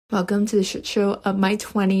Welcome to the shit show of my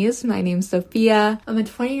 20s. My name's Sophia. I'm a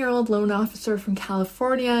 20-year-old loan officer from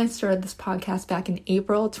California. I started this podcast back in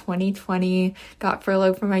April 2020. Got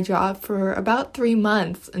furloughed from my job for about 3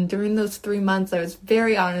 months. And during those 3 months, I was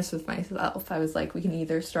very honest with myself. I was like, we can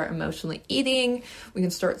either start emotionally eating, we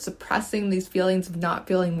can start suppressing these feelings of not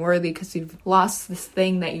feeling worthy because you've lost this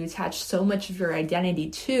thing that you attach so much of your identity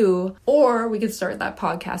to, or we could start that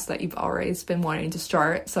podcast that you've always been wanting to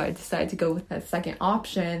start. So I decided to go with that second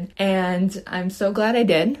option. And I'm so glad I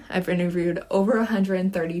did. I've interviewed over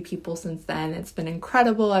 130 people since then. It's been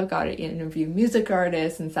incredible. I've got to interview music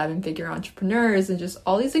artists and seven-figure entrepreneurs and just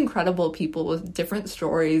all these incredible people with different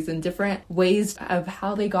stories and different ways of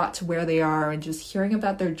how they got to where they are, and just hearing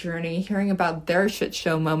about their journey, hearing about their shit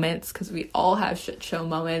show moments, because we all have shit show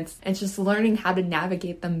moments, and just learning how to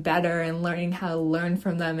navigate them better and learning how to learn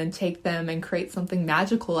from them and take them and create something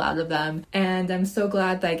magical out of them. And I'm so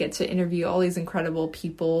glad that I get to interview all these incredible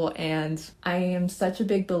people. And I am such a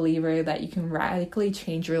big believer that you can radically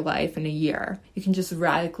change your life in a year. You can just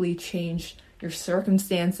radically change your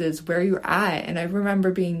circumstances, where you're at. And I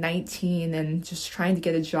remember being 19 and just trying to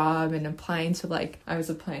get a job and applying to I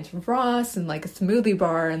was applying to Ross and a smoothie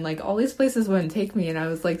bar, and all these places wouldn't take me. And I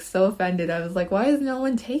was so offended. I was like, why is no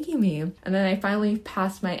one taking me? And then I finally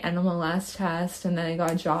passed my NMLS test, and then I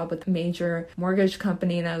got a job with a major mortgage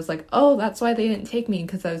company. And I was like, oh, that's why they didn't take me,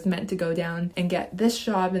 because I was meant to go down and get this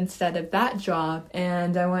job instead of that job.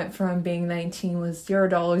 And I went from being 19 with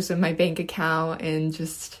 $0 in my bank account and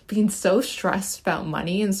just being so stressed about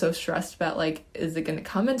money and so stressed about is it going to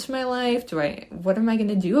come into my life? What am I going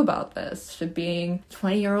to do about this? To being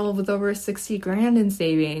 20-year-old with over 60 grand in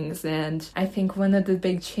savings. And I think one of the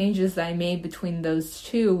big changes that I made between those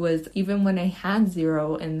two was, even when I had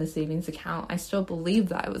zero in the savings account, I still believed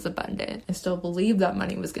that I was abundant. I still believed that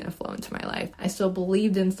money was going to flow into my life. I still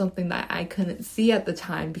believed in something that I couldn't see at the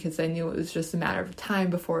time, because I knew it was just a matter of time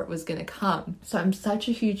before it was going to come. So I'm such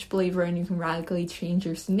a huge believer in you can radically change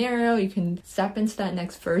your scenario. You can step into that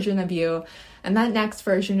next version of you. And that next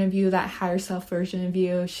version of you, that higher self version of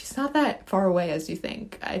you, she's not that far away as you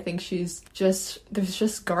think. I think there's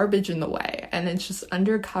just garbage in the way. And it's just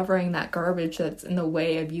uncovering that garbage that's in the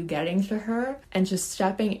way of you getting to her and just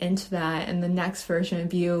stepping into that. And the next version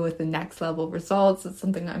of you with the next level of results, it's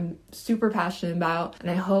something I'm super passionate about.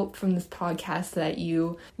 And I hope from this podcast that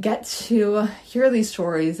you get to hear these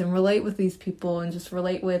stories and relate with these people, and just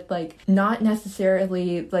relate with not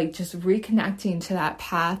necessarily just reconnecting to that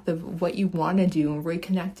path of what you want to do, and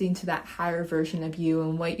reconnecting to that higher version of you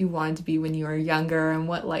and what you wanted to be when you were younger, and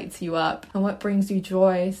what lights you up and what brings you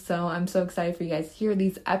joy. So I'm so excited for you guys to hear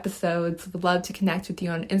these episodes. Would love to connect with you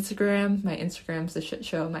on Instagram. My Instagram's the shit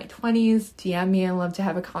show of my 20s. DM me. I'd love to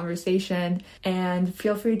have a conversation, and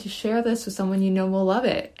feel free to share this with someone you know will love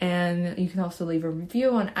it. And you can also leave a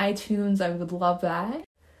review on iTunes. I would love that.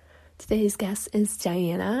 Today's guest is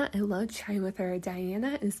Diana. I love chatting with her.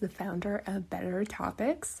 Diana is the founder of Better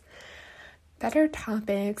Topics. Better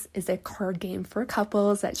Topics is a card game for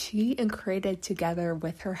couples that she created together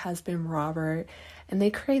with her husband, Robert. And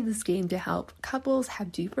they created this game to help couples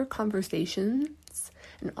have deeper conversations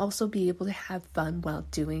and also be able to have fun while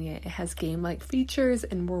doing it. It has game-like features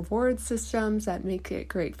and reward systems that make it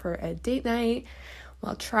great for a date night,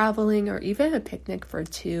 while traveling, or even a picnic for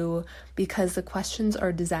two, because the questions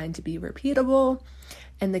are designed to be repeatable.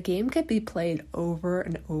 And the game could be played over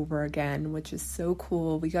and over again, which is so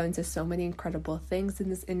cool. We go into so many incredible things in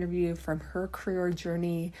this interview, from her career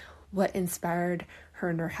journey, what inspired her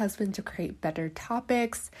and her husband to create Better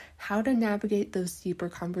Topics, how to navigate those deeper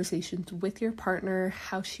conversations with your partner,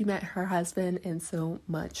 how she met her husband, and so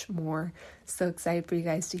much more. So excited for you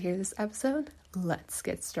guys to hear this episode. Let's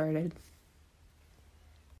get started.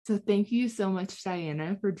 So thank you so much,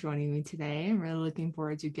 Diana, for joining me today. I'm really looking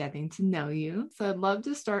forward to getting to know you. So I'd love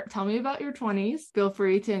to start. Tell me about your 20s. Feel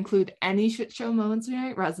free to include any shit show moments you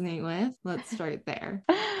might resonate with. Let's start there.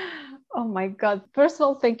 Oh my God. First of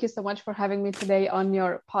all, thank you so much for having me today on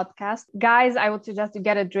your podcast. Guys, I would suggest you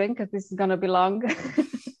get a drink because this is going to be long.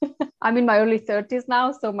 I'm in my early 30s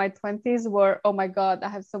now, so my 20s were, oh my God, I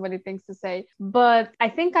have so many things to say. But I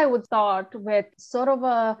think I would start with sort of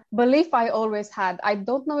a belief I always had. I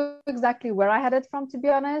don't know exactly where I had it from, to be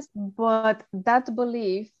honest, but that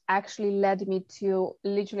belief actually led me to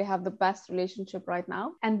literally have the best relationship right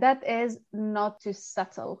now. And that is not to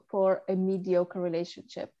settle for a mediocre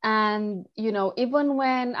relationship. And, even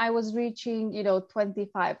when I was reaching,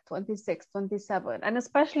 25, 26, 27, and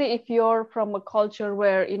especially if you're from a culture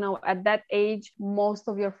where, at that age, most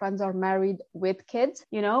of your friends are married with kids,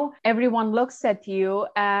 everyone looks at you,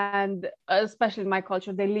 and especially in my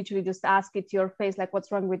culture, they literally just ask it to your face, like,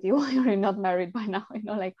 what's wrong with you? You're not married by now,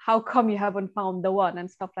 like, how come you haven't found the one and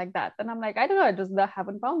stuff like that. And I'm like, I don't know, I just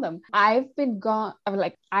haven't found them. I've been gone,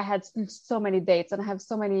 like, I had so many dates, and I have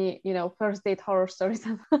so many, first date horror stories.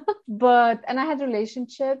 And I had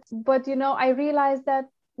relationships, but I realized that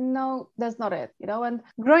no, that's not it, and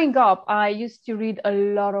growing up, I used to read a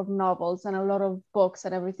lot of novels and a lot of books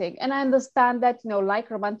and everything, and I understand that, like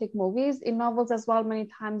romantic movies, in novels as well, many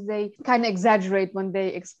times they kind of exaggerate when they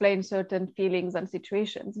explain certain feelings and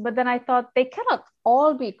situations. But then I thought, they cannot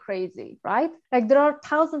all be crazy, right? Like, there are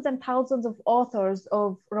thousands and thousands of authors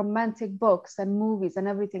of romantic books and movies and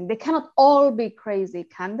everything. They cannot all be crazy,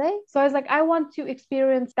 can they? So I was like, I want to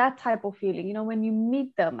experience that type of feeling, when you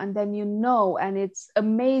meet them and then and it's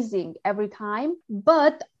amazing every time.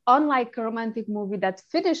 But unlike a romantic movie that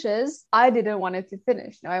finishes, I didn't want it to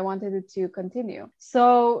finish. No, I wanted it to continue.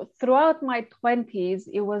 So throughout my 20s,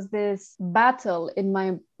 it was this battle in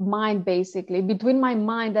my mind, basically between my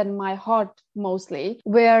mind and my heart, mostly,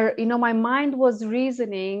 where my mind was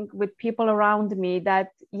reasoning with people around me that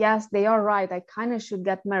yes, they are right, I kind of should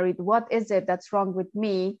get married. What is it that's wrong with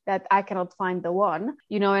me that I cannot find the one?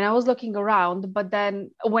 And I was looking around, but then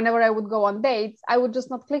whenever I would go on dates, I would just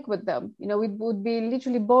not click with them. It would be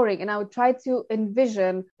literally boring, and I would try to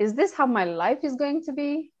envision, is this how my life is going to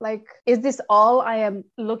be? Like, is this all I am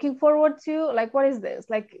looking forward to? Like, what is this?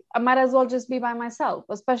 Like, I might as well just be by myself,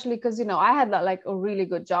 especially because I had like a really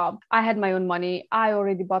good job, I had my own money, I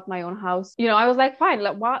already bought my own house. I was like, fine,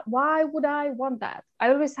 like, why would I want that? I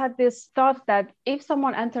always had this thought that if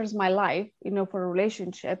someone enters my life, for a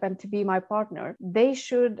relationship and to be my partner, they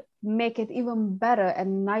should make it even better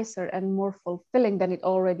and nicer and more fulfilling than it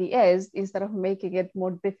already is, instead of making it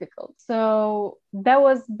more difficult. So that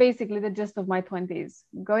was basically the gist of my 20s: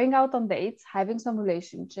 going out on dates, having some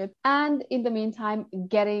relationship, and in the meantime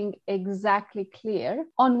getting exactly clear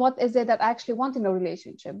on what is it that I actually want in a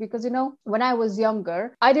relationship. Because when I was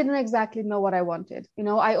younger, I didn't exactly know what I wanted.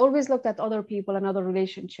 I always looked at other people and other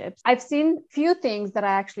relationships. I've seen few things that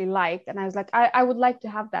I actually liked, and I was like, I would like to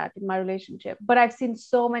have that in my relationship, but I've seen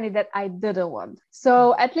so many that I didn't want.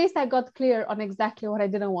 So at least I got clear on exactly what I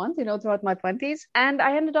didn't want, throughout my 20s. And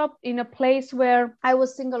I ended up in a place where I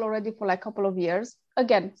was single already for like a couple of years.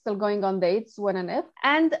 Again, still going on dates when and if.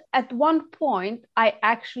 And at one point, I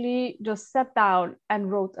actually just sat down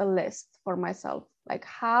and wrote a list for myself. Like,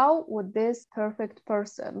 how would this perfect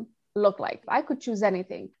person look like? I could choose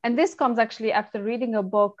anything. And this comes actually after reading a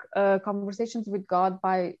book, Conversations with God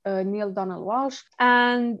by Neil Donald Walsh.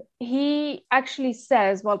 And he actually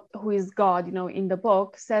says, well, who is God, in the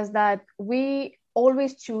book, says that we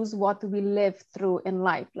always choose what we live through in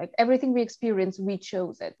life. Like, everything we experience, we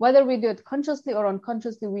chose it. Whether we do it consciously or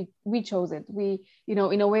unconsciously, we chose it. We,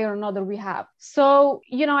 in a way or another, we have. So,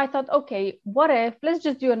 I thought, okay, what if, let's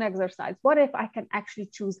just do an exercise. What if I can actually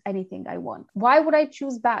choose anything I want? Why would I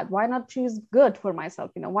choose bad? Why not choose good for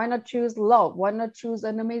myself? Why not choose love? Why not choose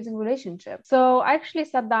an amazing relationship? So I actually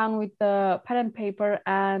sat down with the pen and paper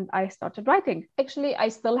and I started writing. Actually, I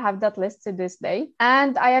still have that list to this day.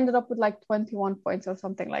 And I ended up with like 21 points or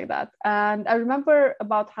something like that. And I remember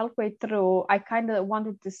about halfway through, I kind of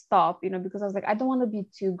wanted to stop, because I was like, I don't want to be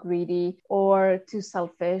too greedy or too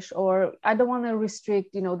selfish, or I don't want to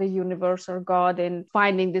restrict, the universe or God in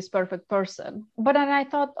finding this perfect person. But then I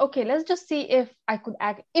thought, okay, let's just see if I could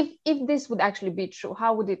act, if this would actually be true,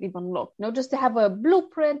 how would it even look? Just to have a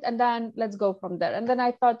blueprint, and then let's go from there. And then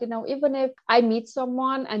I thought, even if I meet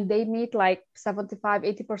someone and they meet like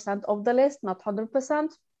 75-80% of the list, not 100%,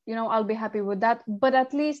 I'll be happy with that. But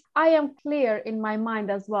at least I am clear in my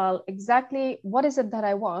mind as well, exactly what is it that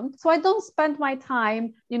I want. So I don't spend my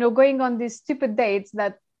time, going on these stupid dates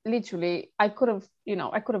that literally I could have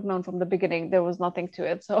known from the beginning there was nothing to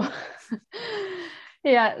it. So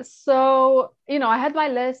yeah, so I had my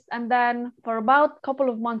list, and then for about a couple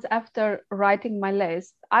of months after writing my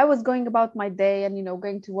list, I was going about my day and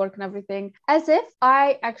going to work and everything as if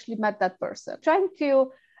I actually met that person, trying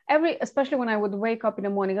to especially when I would wake up in the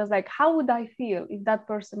morning, I was like, how would I feel if that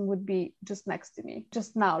person would be just next to me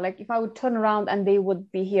just now? Like, if I would turn around and they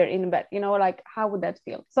would be here in bed, like, how would that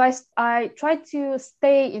feel? So I tried to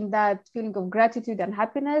stay in that feeling of gratitude and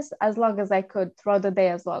happiness as long as I could throughout the day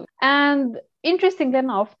as well. And interestingly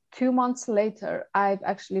enough, 2 months later, I've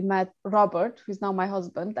actually met Robert, who's now my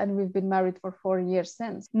husband, and we've been married for 4 years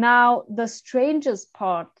since. Now, the strangest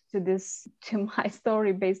part to my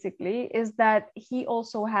story basically, is that he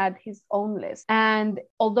also had his own list. And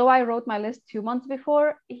although I wrote my list 2 months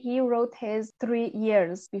before, he wrote his 3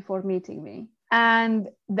 years before meeting me. And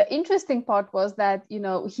the interesting part was that,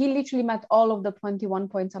 he literally met all of the 21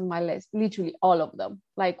 points on my list, literally all of them.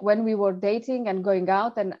 Like when we were dating and going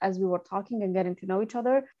out and as we were talking and getting to know each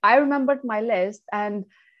other, I remembered my list, and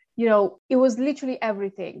it was literally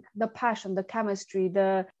everything: the passion, the chemistry,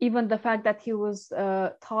 even the fact that he was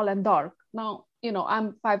tall and dark. Now,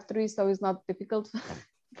 I'm 5'3", so it's not difficult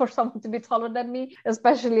for someone to be taller than me,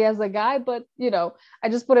 especially as a guy. But, I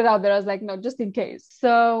just put it out there. I was like, no, just in case.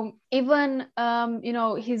 So even,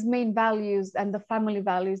 his main values and the family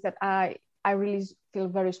values that I really feel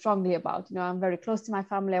very strongly about. I'm very close to my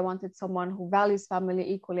family. I wanted someone who values family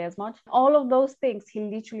equally as much. All of those things, he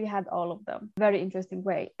literally had all of them. Very interesting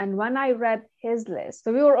way. And when I read his list,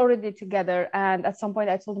 so we were already together, and at some point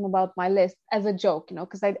I told him about my list as a joke,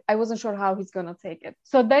 because I wasn't sure how he's going to take it.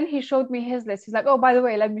 So then he showed me his list. He's like, oh, by the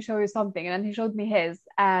way, let me show you something. And then he showed me his,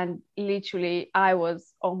 and literally I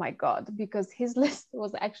was, oh my God, because his list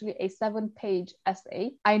was actually a 7-page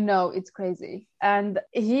essay. I know, it's crazy. And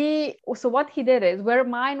so what he did is, where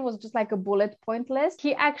mine was just like a bullet point list,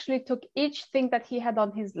 he actually took each thing that he had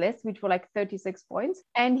on his list, which were like 36 points,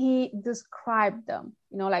 and he described them.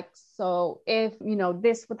 So if,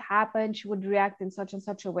 this would happen, she would react in such and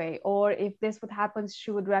such a way. Or if this would happen,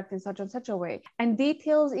 she would react in such and such a way. And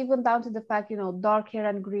details even down to the fact, dark hair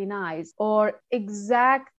and green eyes, or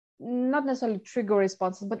exact, not necessarily trigger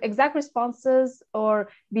responses, but exact responses or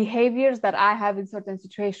behaviors that I have in certain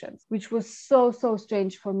situations, which was so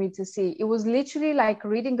strange for me to see. It was literally like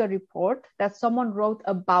reading a report that someone wrote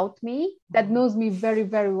about me that knows me very,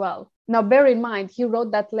 very well. Now, bear in mind, he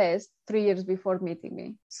wrote that list 3 years before meeting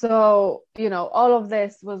me. So, all of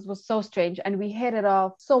this was so strange, and we hit it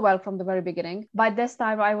off so well from the very beginning. By this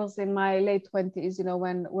time, I was in my late 20s,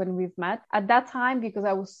 when we've met. At that time, because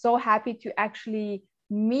I was so happy to actually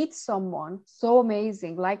meet someone so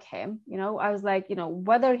amazing like him, I was like,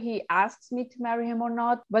 whether he asks me to marry him or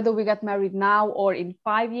not, whether we get married now or in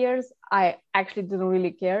 5 years, I actually didn't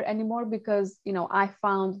really care anymore, because, I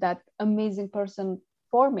found that amazing person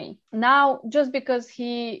for me. Now, just because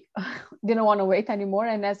he didn't want to wait anymore,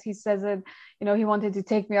 and as he says it, he wanted to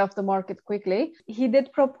take me off the market quickly, he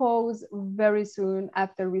did propose very soon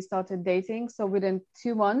after we started dating. So within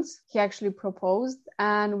 2 months, he actually proposed,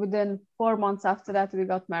 and within 4 months after that, we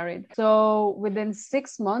got married. So within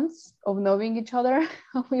 6 months of knowing each other,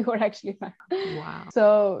 we were actually married. Wow.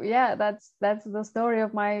 So yeah, that's the story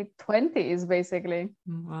of my 20s, basically.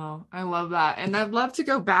 Wow, I love that. And I'd love to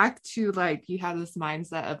go back to, like, you had this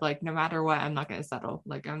mindset of like, no matter what, I'm not going to settle.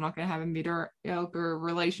 Like, I'm not going to have a mediocre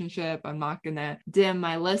relationship. I'm not going to dim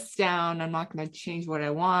my list down. I'm not going to change what I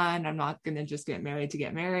want. I'm not going to just get married to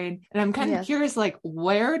get married. And I'm kind of curious, like,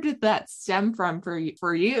 where did that stem from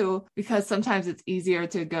for you? Because sometimes it's easier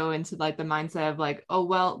to go into like the mindset of like, oh,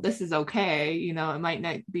 well, this is okay. It might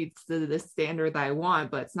not be to the standard that I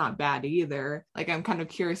want, but it's not bad either. Like, I'm kind of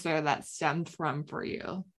curious where that stemmed from for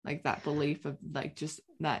you, like that belief of like just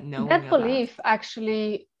that knowing. That belief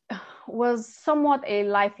actually was somewhat a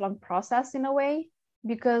lifelong process in a way,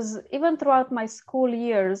 because even throughout my school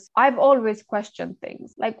years, I've always questioned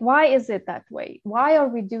things like, why is it that way? Why are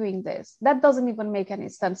we doing this? That doesn't even make any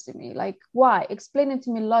sense to me. Like, why? Explain it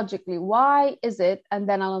to me logically. Why is it? And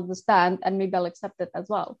then I'll understand, and maybe I'll accept it as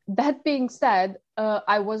well. That being said,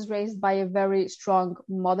 I was raised by a very strong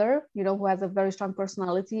mother, who has a very strong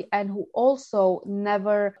personality, and who also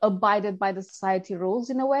never abided by the society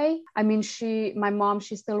rules in a way. I mean, my mom,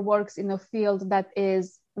 she still works in a field that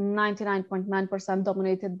is 99.9%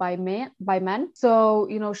 dominated by men. So,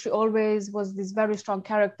 she always was this very strong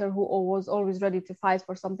character who was always ready to fight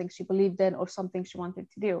for something she believed in or something she wanted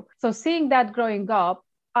to do. So seeing that growing up,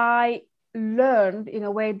 I learned in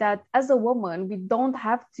a way that as a woman, we don't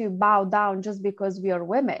have to bow down just because we are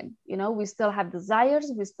women. We still have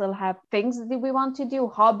desires, we still have things that we want to do,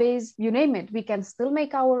 hobbies, you name it. We can still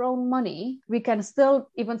make our own money. We can still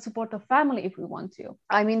even support a family if we want to.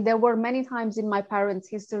 I mean, there were many times in my parents'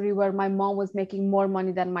 history where my mom was making more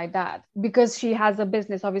money than my dad, because she has a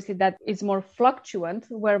business, obviously, that is more fluctuant,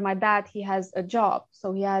 where my dad, he has a job,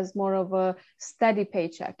 so he has more of a steady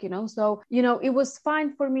paycheck. So it was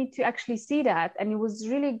fine for me to actually see that, and it was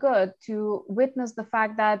really good to witness the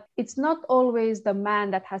fact that it's not always the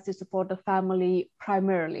man that has to support the family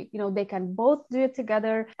primarily. They can both do it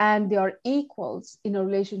together, and they are equals in a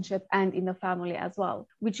relationship and in a family as well,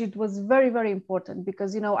 which it was very, very important,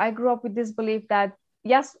 because I grew up with this belief that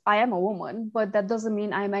yes, I am a woman, but that doesn't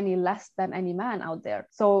mean I'm any less than any man out there.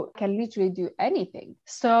 So I can literally do anything.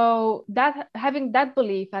 So that having that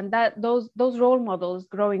belief and that those role models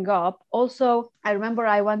growing up. Also, I remember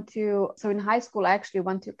in high school, I actually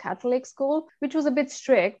went to Catholic school, which was a bit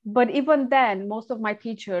strict. But even then, most of my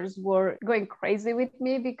teachers were going crazy with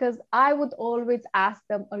me because I would always ask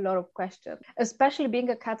them a lot of questions. Especially being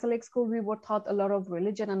a Catholic school, we were taught a lot of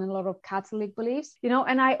religion and a lot of Catholic beliefs,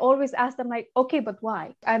 and I always asked them like, okay, but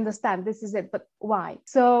why? I understand this is it, but why?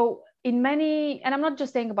 So in many, and I'm not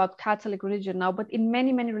just saying about Catholic religion now, but in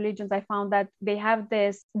many, many religions, I found that they have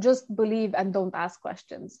this just believe and don't ask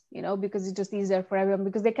questions, because it's just easier for everyone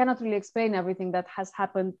because they cannot really explain everything that has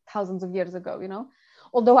happened thousands of years ago,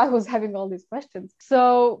 although I was having all these questions.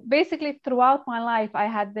 So basically, throughout my life, I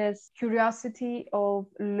had this curiosity of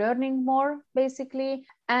learning more, basically,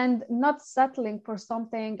 and not settling for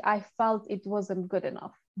something I felt it wasn't good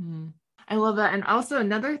enough. Mm. I love that. And also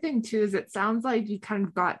another thing too, is it sounds like you kind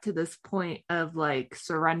of got to this point of like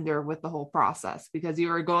surrender with the whole process because you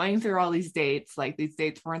were going through all these dates, like these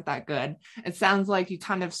dates weren't that good. It sounds like you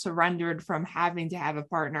kind of surrendered from having to have a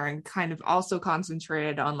partner and kind of also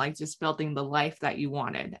concentrated on like just building the life that you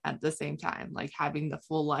wanted at the same time, like having the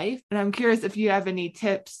full life. And I'm curious if you have any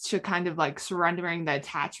tips to kind of like surrendering the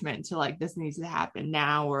attachment to like, this needs to happen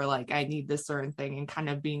now, or like, I need this certain thing, and kind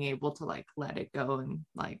of being able to like, let it go and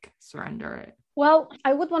like surrender it. Well,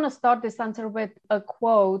 I would want to start this answer with a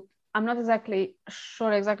quote. I'm not exactly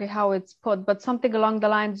sure how it's put, but something along the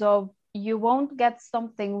lines of, you won't get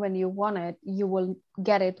something when you want it, you will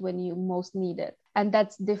get it when you most need it. And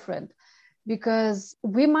that's different. Because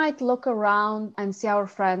we might look around and see our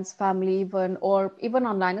friends, family, or even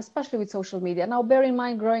online, especially with social media. Now, bear in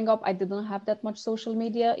mind, growing up, I didn't have that much social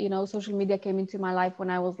media. Social media came into my life when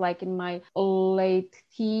I was like in my late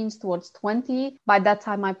teens towards 20. By that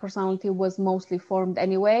time, my personality was mostly formed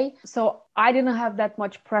anyway. So I didn't have that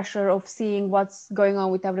much pressure of seeing what's going on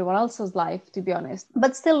with everyone else's life, to be honest.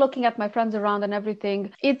 But still looking at my friends around and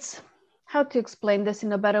everything, it's how to explain this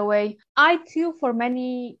in a better way. I too, for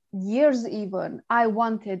many years even, I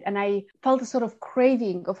wanted and I felt a sort of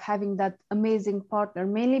craving of having that amazing partner,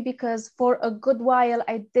 mainly because for a good while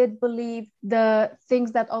I did believe the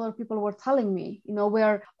things that other people were telling me,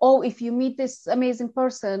 where, oh, if you meet this amazing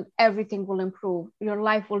person, everything will improve, your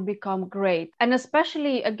life will become great. And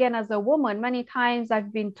especially, again, as a woman, many times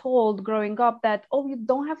I've been told growing up that, oh, you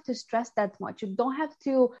don't have to stress that much, you don't have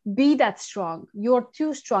to be that strong, you're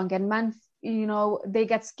too strong, and men, they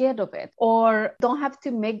get scared of it, or don't have to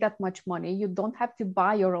make that much money, you don't have to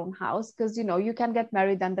buy your own house because you can get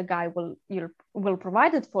married and the guy will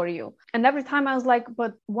provide it for you. And every time I was like,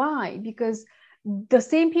 but why? Because the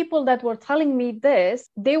same people that were telling me this,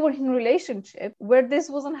 they were in relationship where this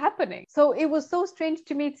wasn't happening. So it was so strange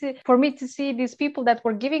to me for me to see these people that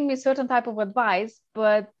were giving me certain type of advice,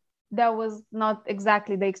 but that was not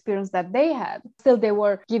exactly the experience that they had. Still, they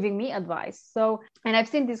were giving me advice. So, and I've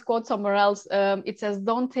seen this quote somewhere else. It says,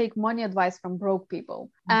 don't take money advice from broke people.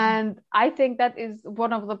 Mm-hmm. And I think that is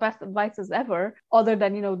one of the best advices ever, other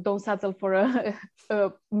than, don't settle for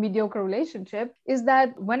a mediocre relationship, is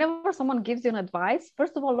that whenever someone gives you an advice,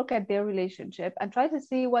 first of all, look at their relationship and try to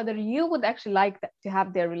see whether you would actually like to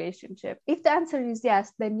have their relationship. If the answer is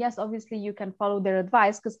yes, then yes, obviously you can follow their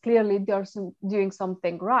advice because clearly they're doing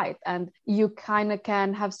something right. And you kind of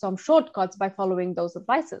can have some shortcuts by following those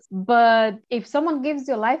advices. But if someone gives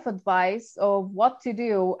you life advice of what to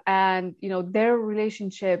do and, their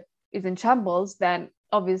relationship is in shambles, then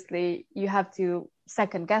obviously you have to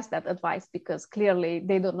second guess that advice because clearly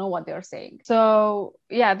they don't know what they're saying. So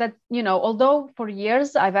yeah, that, although for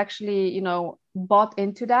years I've actually, bought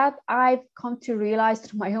into that, I've come to realize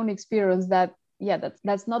through my own experience that, yeah,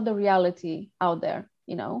 that's not the reality out there.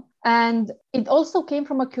 And it also came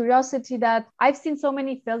from a curiosity that I've seen so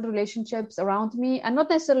many failed relationships around me, and not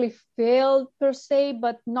necessarily failed per se,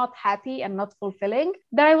 but not happy and not fulfilling,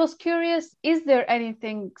 that I was curious, is there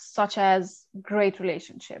anything such as great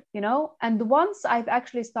relationship, And once I've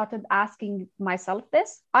actually started asking myself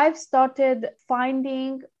this, I've started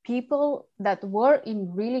finding people that were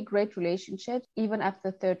in really great relationships even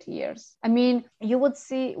after 30 years. I mean, you would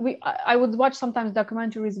see, I would watch sometimes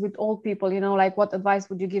documentaries with old people, like what advice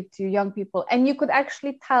would you give to young people? And you could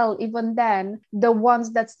actually tell even then the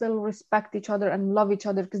ones that still respect each other and love each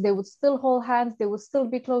other, because they would still hold hands, they would still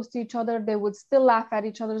be close to each other, they would still laugh at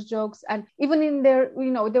each other's jokes. And even in their,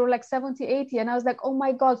 they were like 70, 80. And I was like, oh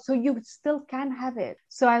my God, so you still can have it.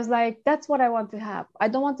 So I was like, that's what I want to have. I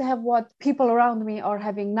don't want to have what people around me are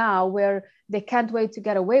having now, where they can't wait to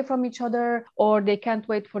get away from each other, or they can't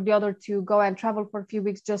wait for the other to go and travel for a few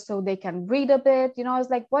weeks just so they can breathe a bit. I was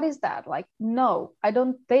like, what is that? Like, no, I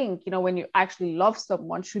don't think, when you actually love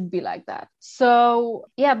someone should be like that. So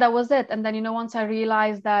yeah, that was it. And then, once I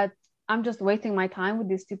realized that I'm just wasting my time with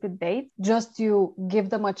these stupid dates just to give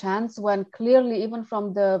them a chance, when clearly, even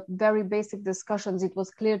from the very basic discussions, it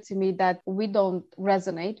was clear to me that we don't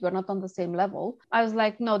resonate. We're not on the same level. I was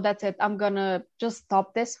like, no, that's it. I'm going to just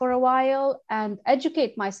stop this for a while and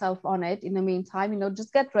educate myself on it in the meantime,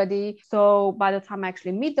 just get ready. So by the time I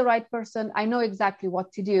actually meet the right person, I know exactly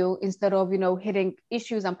what to do instead of, hitting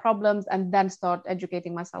issues and problems and then start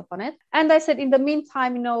educating myself on it. And I said, in the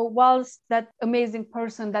meantime, whilst that amazing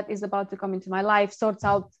person that is about to come into my life sorts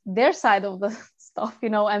out their side of the stuff,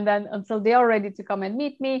 and then until they are ready to come and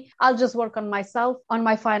meet me, I'll just work on myself, on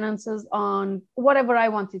my finances, on whatever I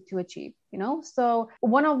wanted to achieve. So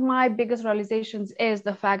one of my biggest realizations is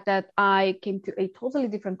the fact that I came to a totally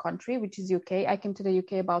different country, which is UK. I came to the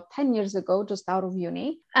UK about 10 years ago, just out of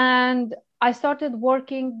uni. And I started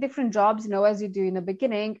working different jobs, as you do in the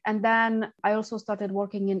beginning. And then I also started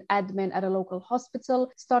working in admin at a local hospital,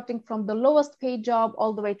 starting from the lowest paid job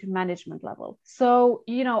all the way to management level. So,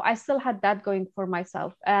 I still had that going for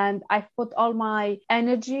myself. And I've put all my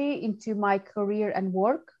energy into my career and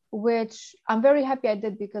work, which I'm very happy I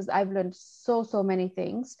did, because I've learned so many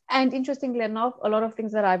things. And interestingly enough, a lot of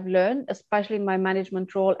things that I've learned, especially in my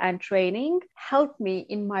management role and training, helped me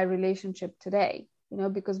in my relationship today.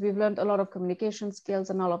 Because we've learned a lot of communication skills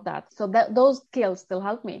and all of that. So those skills still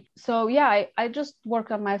help me. So yeah, I just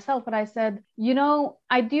worked on myself, and I said,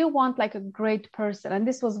 I do want like a great person. And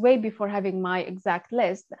this was way before having my exact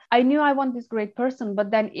list. I knew I want this great person,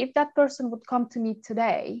 but then if that person would come to me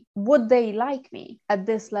today, would they like me at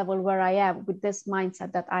this level where I am with this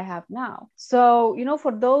mindset that I have now? So,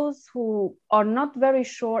 for those who are not very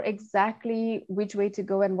sure exactly which way to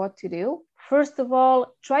go and what to do, first of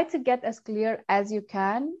all, try to get as clear as you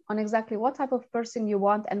can on exactly what type of person you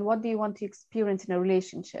want and what do you want to experience in a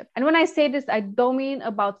relationship. And when I say this, I don't mean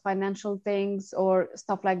about financial things or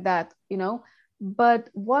stuff like that, but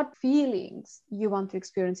what feelings you want to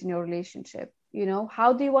experience in your relationship.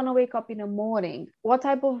 How do you want to wake up in the morning? What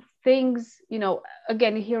type of things,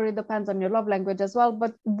 again, here it depends on your love language as well,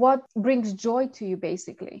 but what brings joy to you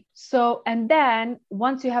basically. So, and then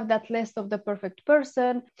once you have that list of the perfect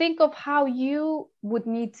person, think of how you would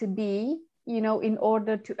need to be, in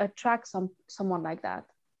order to attract someone like that.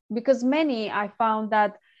 Because many, I found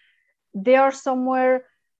that they are somewhere,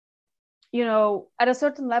 at a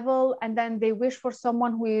certain level, and then they wish for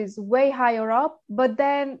someone who is way higher up, but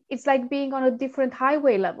then it's like being on a different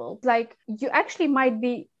highway level. Like you actually might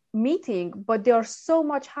be meeting, but they are so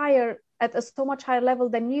much higher at a so much higher level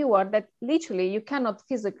than you are that literally you cannot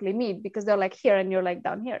physically meet, because they're like here and you're like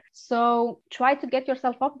down here. So try to get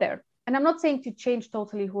yourself up there. And I'm not saying to change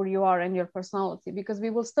totally who you are and your personality, because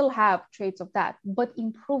we will still have traits of that, but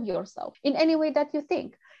improve yourself in any way that you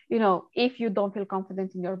think. If you don't feel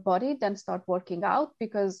confident in your body, then start working out,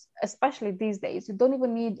 because especially these days, you don't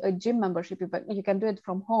even need a gym membership, but you can do it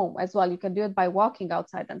from home as well. You can do it by walking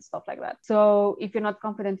outside and stuff like that. So if you're not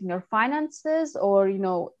confident in your finances or,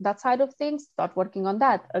 that side of things, start working on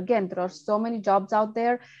that. Again, there are so many jobs out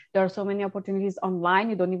there. There are so many opportunities online.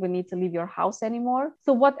 You don't even need to leave your house anymore.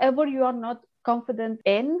 So whatever you are not confident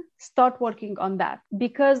in, start working on that.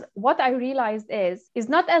 Because what I realized is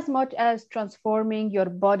not as much as transforming your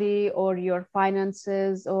body or your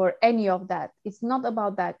finances or any of that. It's not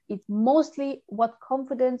about that. It's mostly what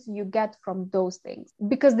confidence you get from those things.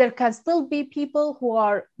 Because there can still be people who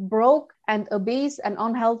are broke and obese and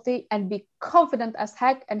unhealthy and be confident as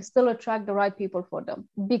heck and still attract the right people for them,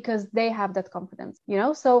 because they have that confidence,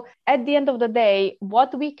 So at the end of the day,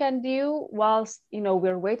 what we can do whilst,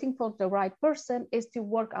 we're waiting for the right person is to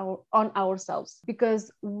work on ourselves,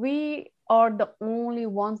 because we are the only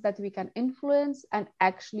ones that we can influence and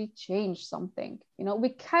actually change something. We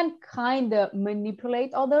can kind of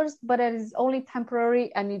manipulate others, but it is only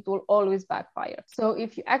temporary and it will always backfire. So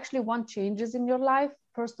if you actually want changes in your life,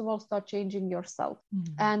 first of all, start changing yourself.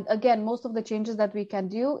 Mm-hmm. And again, most of the changes that we can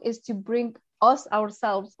do is to bring us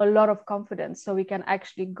ourselves a lot of confidence, so we can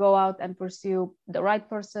actually go out and pursue the right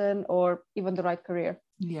person or even the right career.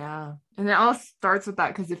 Yeah. And it all starts with that,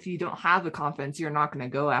 because if you don't have the confidence, you're not going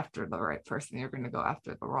to go after the right person. You're going to go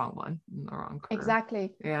after the wrong one, the wrong career.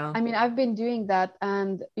 Exactly. Yeah. I mean, I've been doing that.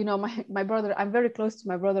 And, my brother, I'm very close to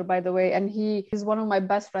my brother, by the way, and he is one of my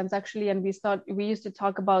best friends, actually. And we used to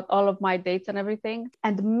talk about all of my dates and everything.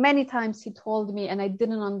 And many times he told me, and I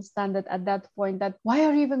didn't understand it at that point, that why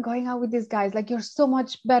are you even going out with these guys? Like, you're so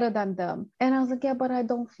much better than them. And I was like, yeah, but I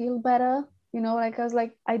don't feel better. Like I was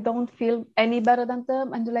like, I don't feel any better than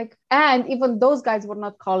them. And they're like, and even those guys were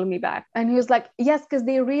not calling me back. And he was like, yes, because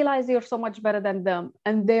they realize you're so much better than them.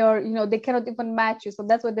 And they are, they cannot even match you. So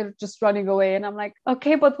that's why they're just running away. And I'm like,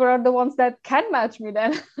 okay, but where are the ones that can match me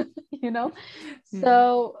then?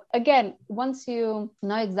 So again, once you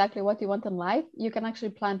know exactly what you want in life, you can actually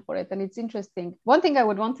plan for it. And it's interesting. One thing I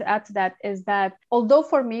would want to add to that is that although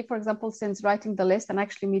for me, for example, since writing the list and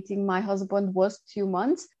actually meeting my husband was 2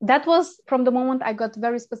 months, that was from the moment I got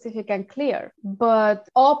very specific and clear. But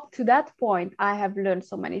up to that point, I have learned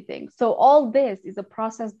so many things. So all this is a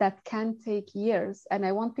process that can take years. And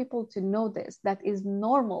I want people to know this, that is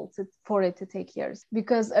normal for it to take years.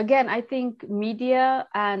 Because again, I think media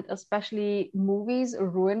and especially movies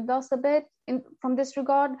ruined us a bit from this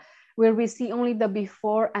regard, where we see only the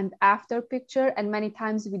before and after picture. And many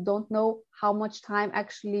times we don't know how much time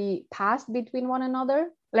actually passed between one another.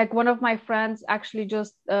 Like one of my friends actually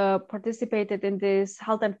just participated in this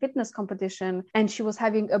health and fitness competition, and she was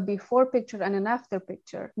having a before picture and an after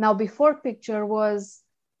picture. Now, before picture was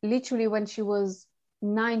literally when she was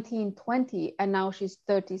 19, 20, and now she's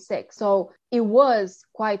 36. So it was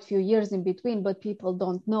quite a few years in between, but people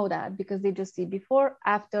don't know that because they just see before,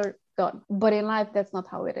 after, done. But in life, that's not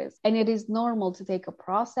how it is. And it is normal to take a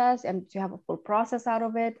process and to have a full process out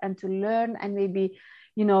of it and to learn, and maybe,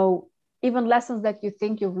 even lessons that you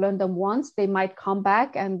think you've learned them once, they might come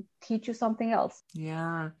back and teach you something else.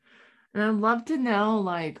 Yeah. And I'd love to know,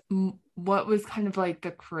 like, what was kind of like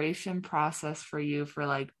the creation process for you for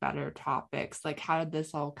like better topics? Like, how did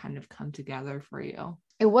this all kind of come together for you?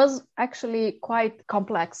 It was actually quite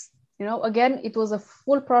complex. Again, it was a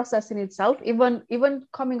full process in itself, even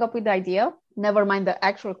coming up with the idea, never mind the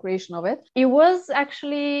actual creation of it.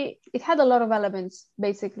 It had a lot of elements,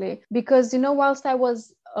 basically, because, whilst I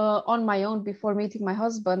was on my own before meeting my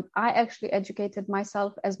husband, I actually educated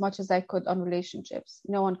myself as much as I could on relationships,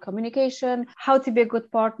 on communication, how to be a good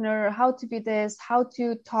partner, how to be this, how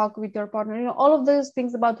to talk with your partner, all of those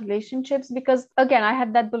things about relationships. Because again, I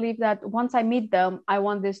had that belief that once I meet them, I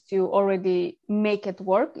want this to already make it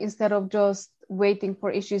work instead of just waiting for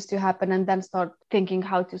issues to happen and then start thinking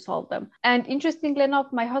how to solve them. And interestingly enough,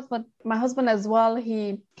 my husband as well,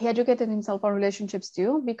 he educated himself on relationships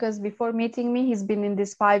too, because before meeting me, he's been in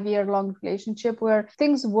this 5-year long relationship where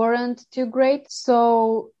things weren't too great.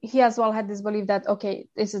 So he as well had this belief that, okay,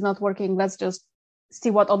 this is not working. Let's just see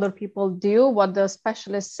what other people do, what the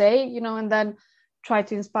specialists say, and then try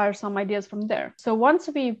to inspire some ideas from there. So once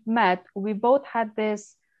we met, we both had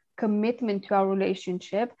this commitment to our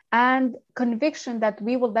relationship and conviction that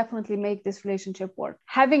we will definitely make this relationship work.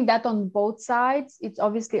 Having that on both sides, it's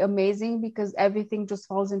obviously amazing because everything just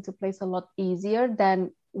falls into place a lot easier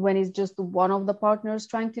than when it's just one of the partners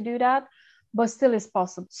trying to do that, but still is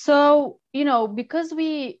possible. So, because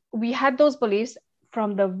we had those beliefs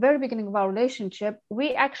from the very beginning of our relationship,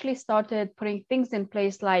 we actually started putting things in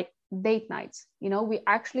place like date nights. We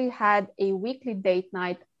actually had a weekly date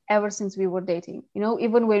night ever since we were dating.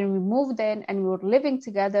 Even when we moved in and we were living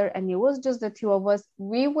together and it was just the two of us,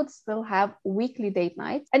 we would still have weekly date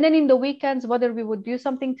nights. And then in the weekends, whether we would do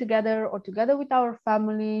something together or together with our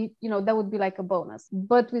family, that would be like a bonus.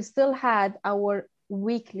 But we still had our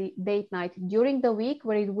weekly date night during the week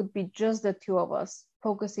where it would be just the two of us,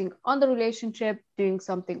 focusing on the relationship, doing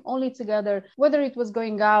something only together, whether it was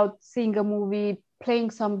going out, seeing a movie,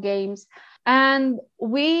 playing some games. And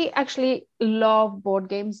we actually love board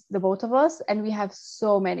games, the both of us, and we have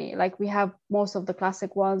so many. Like we have most of the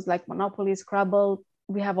classic ones like Monopoly, Scrabble.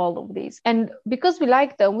 We have all of these. And because we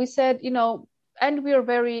like them, we said, and we are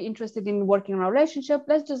very interested in working on our relationship,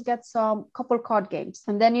 let's just get some couple card games.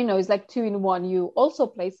 And then, it's like 2-in-1. You also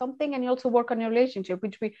play something and you also work on your relationship,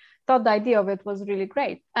 which we thought the idea of it was really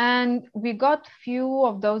great. And we got few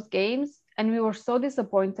of those games and we were so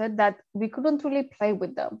disappointed that we couldn't really play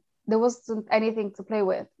with them. There wasn't anything to play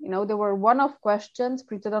with. There were one-off questions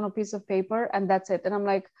printed on a piece of paper and that's it. And I'm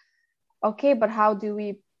like, okay, but how do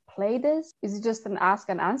we play this? Is it just an ask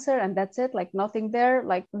and answer and that's it? Like nothing there?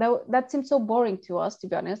 Like that seemed so boring to us, to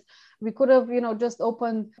be honest. We could have, just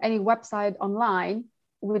opened any website online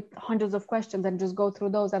with hundreds of questions and just go through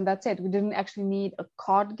those and that's it. We didn't actually need a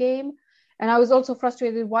card game. And I was also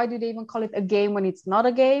frustrated. Why do they even call it a game when it's not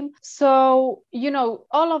a game? So,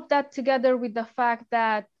 all of that together with the fact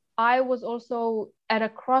that I was also at a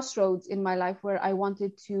crossroads in my life where I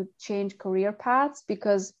wanted to change career paths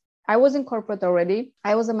because I was in corporate already.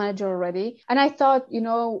 I was a manager already. And I thought,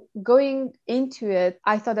 going into it,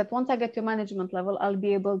 I thought that once I get to a management level, I'll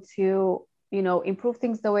be able to, improve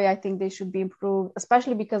things the way I think they should be improved,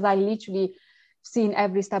 especially because I literally seen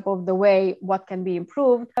every step of the way what can be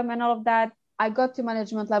improved and all of that. I got to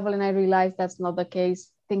management level and I realized that's not the case.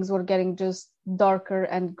 Things were getting just darker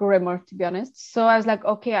and grimmer, to be honest. So I was like,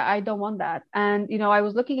 okay, I don't want that. And, I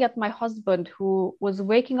was looking at my husband who was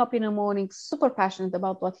waking up in the morning, super passionate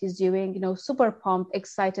about what he's doing, super pumped,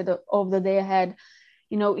 excited of the day ahead.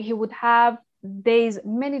 He would have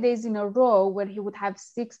many days in a row where he would have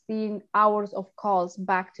 16 hours of calls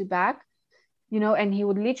back to back, and he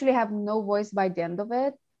would literally have no voice by the end of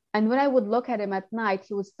it. And when I would look at him at night,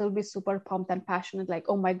 he would still be super pumped and passionate, like,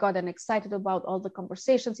 oh my God, and excited about all the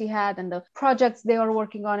conversations he had and the projects they were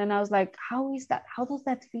working on. And I was like, how is that? How does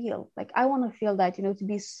that feel? Like, I want to feel that, to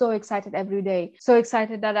be so excited every day, so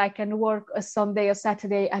excited that I can work a Sunday, a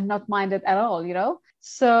Saturday and not mind it at all,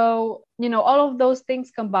 So, all of those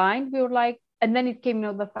things combined, we were like, and then it came,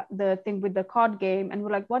 the thing with the card game. And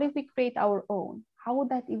we're like, what if we create our own? How would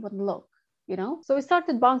that even look? So we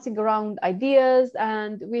started bouncing around ideas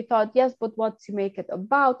and we thought, yes, but what to make it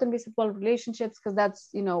about? And we said, well, relationships, because that's,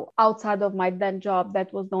 outside of my then job,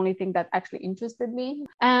 that was the only thing that actually interested me.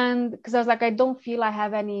 And because I was like, I don't feel I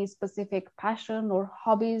have any specific passion or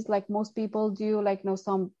hobbies like most people do. Like,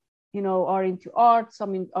 some, are into art,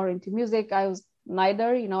 some are into music. I was neither,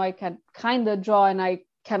 I can kind of draw and I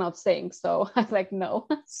cannot sing. So I was like, no.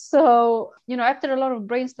 So, after a lot of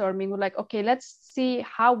brainstorming, we're like, okay, let's see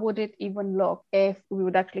how would it even look if we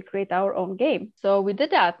would actually create our own game. So we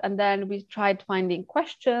did that. And then we tried finding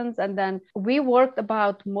questions. And then we worked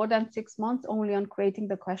about more than 6 months only on creating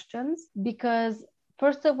the questions, because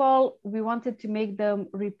first of all, we wanted to make them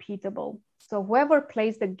repeatable. So whoever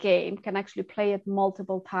plays the game can actually play it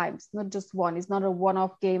multiple times, not just one. It's not a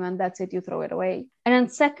one-off game and that's it, you throw it away. And then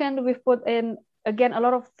second, we've put in, again, a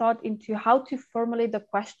lot of thought into how to formulate the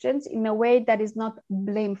questions in a way that is not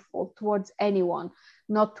blameful towards anyone,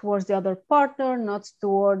 not towards the other partner, not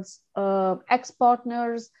towards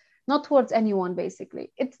ex-partners, not towards anyone,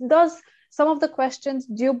 basically. It does, some of the questions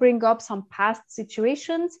do bring up some past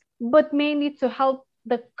situations, but mainly to help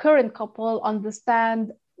the current couple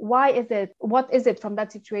understand what is it from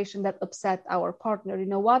that situation that upset our partner,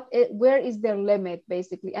 where is their limit,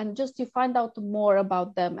 basically, and just to find out more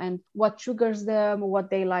about them and what triggers them, what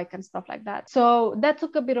they like and stuff like that. So that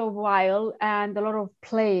took a bit of a while and a lot of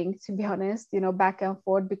playing, to be honest, back and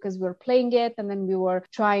forth, because we were playing it and then we were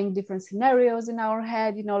trying different scenarios in our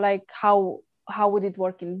head, like how would it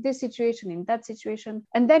work in this situation, in that situation.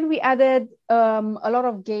 And then we added a lot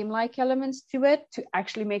of game-like elements to it to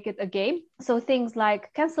actually make it a game. So things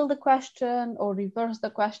like cancel the question or reverse the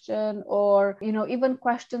question, or, even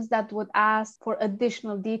questions that would ask for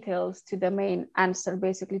additional details to the main answer,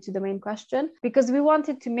 basically to the main question, because we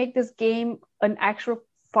wanted to make this game an actual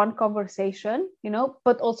fun conversation,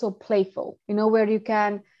 but also playful, where you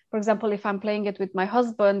can, for example, if I'm playing it with my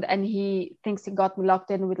husband and he thinks he got me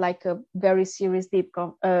locked in with like a very serious, deep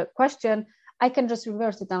question, I can just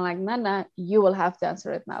reverse it and like, Nana, you will have to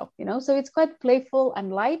answer it now, So it's quite playful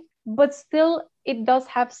and light, but still it does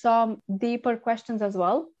have some deeper questions as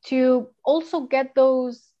well to also get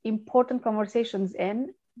those important conversations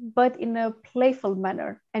in, but in a playful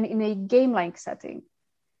manner and in a game-like setting.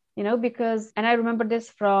 Because, and I remember this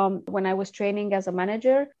from when I was training as a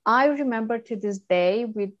manager, I remember to this day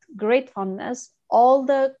with great fondness, all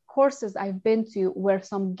the courses I've been to where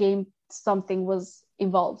something was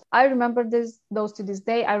involved. I remember those to this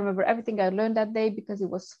day. I remember everything I learned that day because it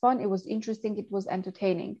was fun, it was interesting, it was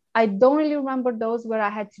entertaining. I don't really remember those where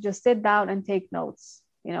I had to just sit down and take notes.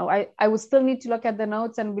 I would still need to look at the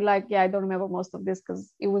notes and be like, yeah, I don't remember most of this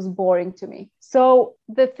because it was boring to me. So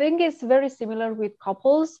the thing is very similar with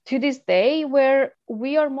couples to this day, where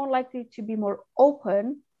we are more likely to be more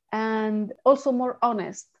open and also more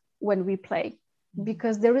honest when we play,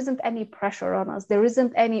 because there isn't any pressure on us. There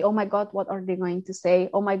isn't any, oh my God, what are they going to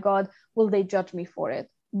say? Oh my God, will they judge me for it?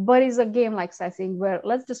 But it's a game-like setting where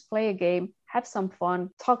let's just play a game, have some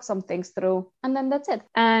fun, talk some things through, and then that's it.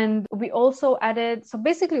 And we also added, so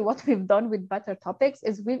basically what we've done with Better Topics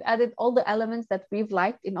is we've added all the elements that we've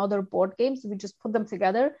liked in other board games. We just put them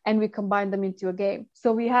together and we combine them into a game.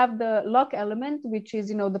 So we have the luck element, which is,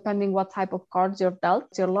 depending what type of cards you're dealt,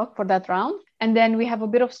 it's your luck for that round. And then we have a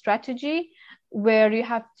bit of strategy, where you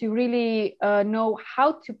have to really know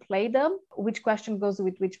how to play them, which question goes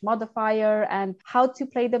with which modifier, and how to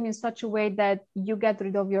play them in such a way that you get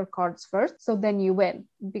rid of your cards first, so then you win,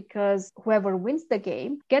 because whoever wins the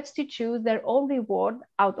game gets to choose their own reward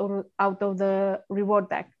out of the reward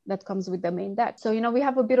deck that comes with the main deck. So, we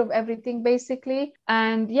have a bit of everything basically.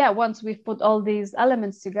 And yeah, once we've put all these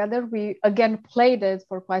elements together, we again played it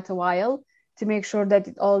for quite a while to make sure that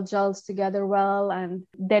it all gels together well. And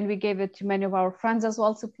then we gave it to many of our friends as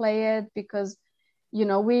well to play it, because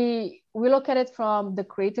we look at it from the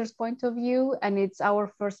creator's point of view, and it's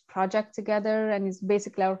our first project together, and it's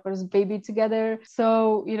basically our first baby together.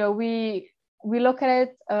 So we look at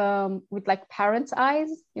it with like parents' eyes.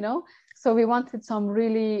 So we wanted some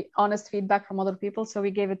really honest feedback from other people, so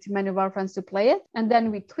we gave it to many of our friends to play it, and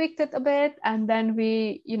then we tweaked it a bit, and then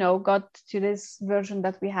we got to this version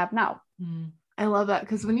that we have now. I love that,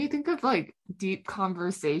 because when you think of like deep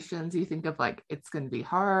conversations, you think of like it's going to be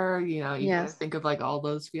hard, Yes. think of like all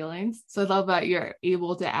those feelings. So I love that you're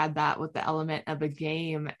able to add that with the element of a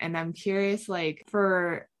game. And I'm curious, like,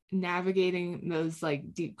 for navigating those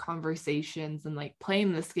like deep conversations and like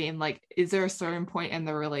playing this game, like, is there a certain point in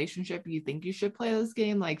the relationship you think you should play this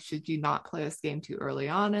game? Like, should you not play this game too early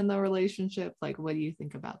on in the relationship? Like, what do you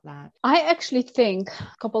think about that? I actually think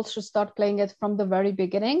couples should start playing it from the very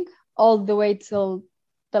beginning, all the way till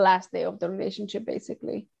the last day of the relationship,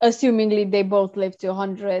 basically, assumingly they both live to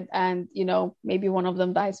 100 and maybe one of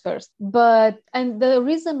them dies first. And the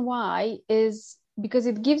reason why is because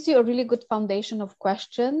it gives you a really good foundation of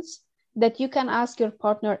questions that you can ask your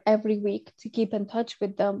partner every week to keep in touch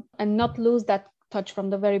with them and not lose that touch from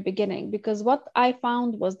the very beginning. Because what I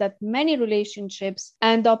found was that many relationships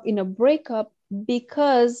end up in a breakup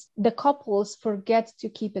because the couples forget to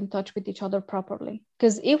keep in touch with each other properly.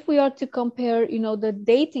 Because if we are to compare, the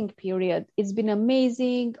dating period, it's been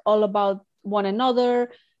amazing, all about one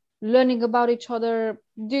another, learning about each other,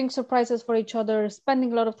 doing surprises for each other,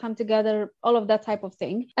 spending a lot of time together, all of that type of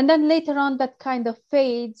thing. And then later on, that kind of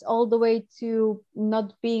fades all the way to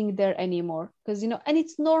not being there anymore. Because, and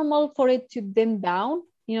it's normal for it to dim down.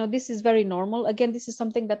 This is very normal. Again, this is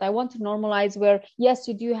something that I want to normalize, where yes,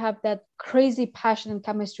 you do have that crazy passion and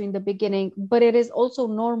chemistry in the beginning, but it is also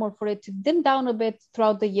normal for it to dim down a bit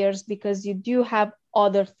throughout the years, because you do have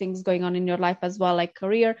other things going on in your life as well, like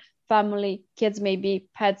career, family, kids, maybe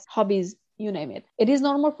pets, hobbies, you name it. It is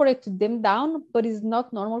normal for it to dim down, but it's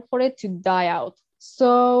not normal for it to die out.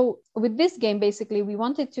 So with this game, basically, we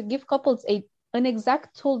wanted to give couples an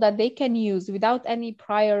exact tool that they can use without any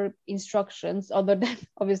prior instructions, other than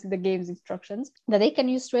obviously the game's instructions, that they can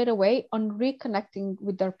use straight away on reconnecting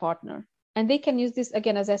with their partner. And they can use this,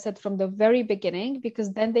 again, as I said, from the very beginning,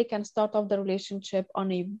 because then they can start off the relationship on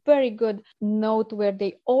a very good note, where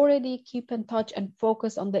they already keep in touch and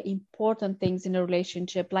focus on the important things in a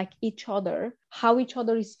relationship, like each other, how each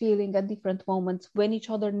other is feeling at different moments, when each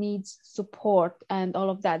other needs support, and all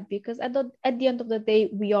of that. Because at the end of the day,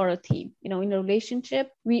 we are a team. In a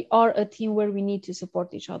relationship, we are a team where we need to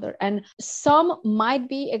support each other. And some might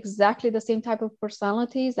be exactly the same type of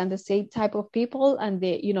personalities and the same type of people, and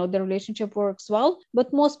the relationship works well,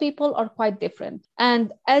 but most people are quite different.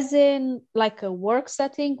 And as in like a work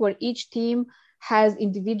setting where each team has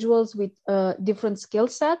individuals with different skill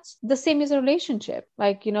sets, the same is a relationship.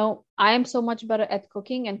 Like, I am so much better at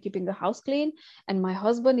cooking and keeping the house clean, and my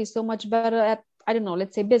husband is so much better at, I don't know,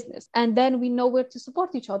 let's say business. And then we know where to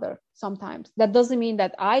support each other sometimes. That doesn't mean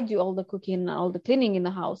that I do all the cooking and all the cleaning in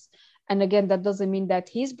the house. And again, that doesn't mean that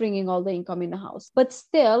he's bringing all the income in the house. But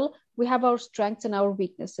still, we have our strengths and our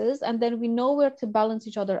weaknesses, and then we know where to balance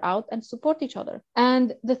each other out and support each other.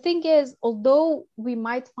 And the thing is, although we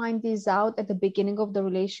might find these out at the beginning of the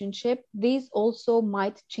relationship, these also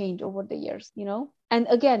might change over the years, And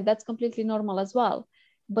again, that's completely normal as well.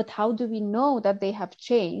 But how do we know that they have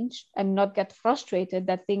changed and not get frustrated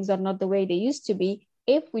that things are not the way they used to be,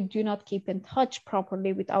 if we do not keep in touch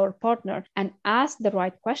properly with our partner and ask the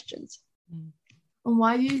right questions? And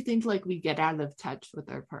why do you think like we get out of touch with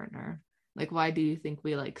our partner? Like, why do you think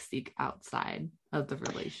we like seek outside of the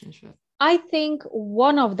relationship? I think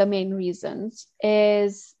one of the main reasons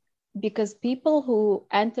is because people who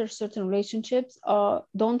enter certain relationships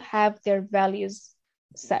don't have their values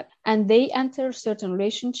set, and they enter certain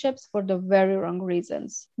relationships for the very wrong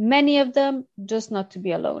reasons. Many of them just not to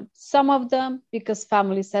be alone. Some of them because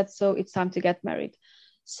family said so, it's time to get married.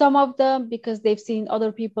 Some of them because they've seen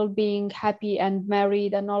other people being happy and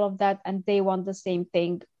married and all of that, and they want the same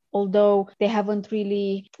thing, although they haven't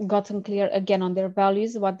really gotten clear again on their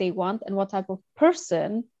values, what they want, and what type of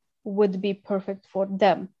person would be perfect for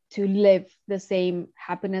them to live the same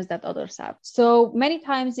happiness that others have. So many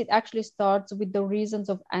times it actually starts with the reasons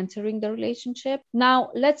of entering the relationship.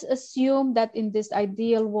 Now, let's assume that in this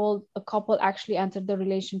ideal world, a couple actually entered the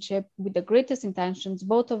relationship with the greatest intentions,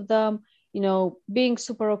 both of them, being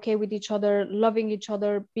super okay with each other, loving each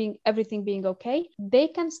other, everything being okay. They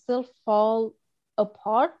can still fall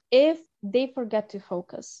apart if they forget to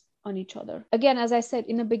focus. on each other. Again, as I said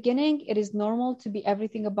in the beginning, it is normal to be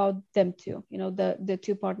everything about them two, the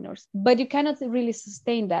two partners. But you cannot really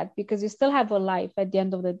sustain that because you still have a life at the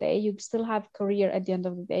end of the day. You still have career at the end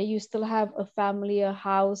of the day. You still have a family, a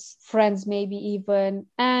house, friends, maybe even.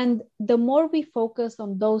 And the more we focus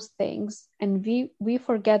on those things and we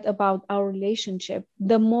forget about our relationship,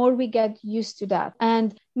 the more we get used to that.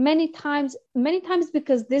 And many times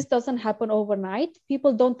because this doesn't happen overnight,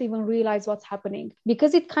 people don't even realize what's happening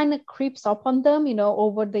because it kind of creeps up on them,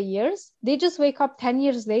 over the years. They just wake up 10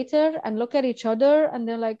 years later and look at each other and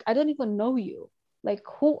they're like, I don't even know you. Like,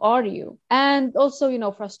 who are you? And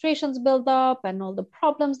also, frustrations build up and all the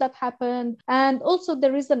problems that happen. And also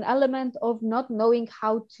there is an element of not knowing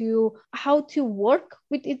how to work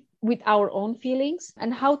with it, with our own feelings,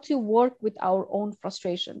 and how to work with our own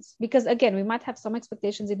frustrations. Because again, we might have some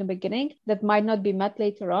expectations in the beginning that might not be met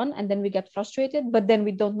later on, and then we get frustrated, but then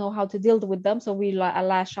we don't know how to deal with them, so we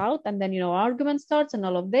lash out, and then argument starts and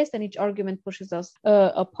all of this, and each argument pushes us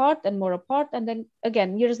apart and more apart. And then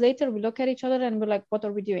again, years later, we look at each other and we're like, what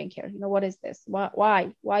are we doing here? What is this?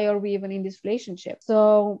 Why are we even in this relationship?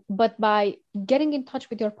 So, but by getting in touch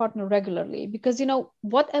with your partner regularly, because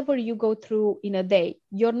whatever you go through in a day,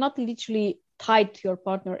 you're not literally tied to your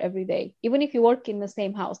partner every day. Even if you work in the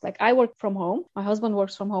same house, like I work from home, my husband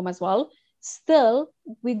works from home as well, still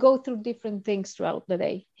we go through different things throughout the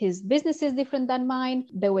day. His business is different than mine,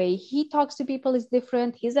 the way he talks to people is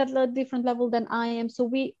different, he's at a different level than I am. So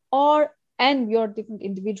we are, and we are different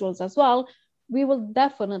individuals as well. We will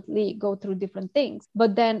definitely go through different things.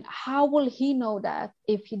 But then how will he know that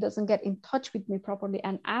if he doesn't get in touch with me properly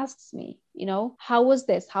and asks me, how was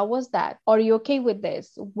this? How was that? Are you okay with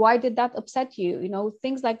this? Why did that upset you?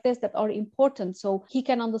 Things like this that are important, so he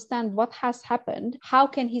can understand what has happened. How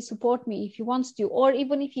can he support me if he wants to? Or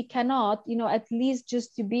even if he cannot, at least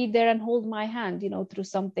just to be there and hold my hand, through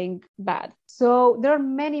something bad. So there are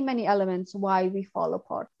many, many elements why we fall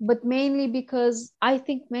apart, but mainly because I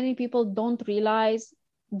think many people don't realize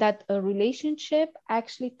that a relationship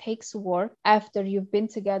actually takes work after you've been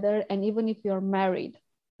together. And even if you're married,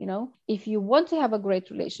 if you want to have a great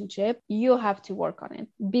relationship, you have to work on it,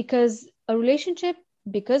 because a relationship,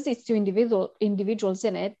 because it's two individuals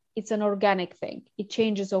in it, it's an organic thing. It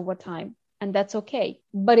changes over time, and that's okay.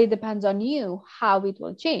 But it depends on you how it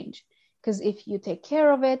will change. Because if you take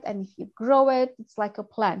care of it and if you grow it, it's like a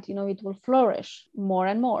plant, it will flourish more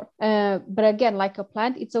and more. But again, like a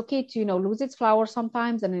plant, it's okay to, lose its flower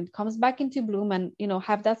sometimes and it comes back into bloom and,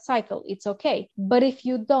 have that cycle. It's okay. But if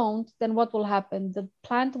you don't, then what will happen? The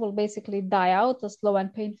plant will basically die out a slow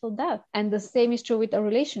and painful death. And the same is true with a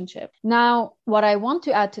relationship. Now, what I want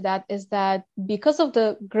to add to that is that because of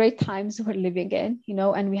the great times we're living in,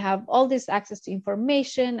 and we have all this access to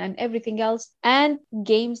information and everything else, and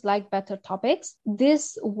games like Better Topics,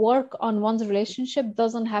 this work on one's relationship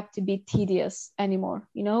doesn't have to be tedious anymore.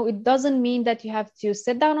 It doesn't mean that you have to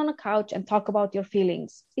sit down on a couch and talk about your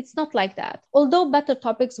feelings. It's not like that. Although Better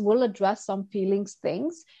Topics will address some feelings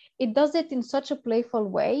things, it does it in such a playful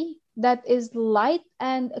way that is light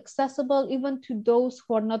and accessible even to those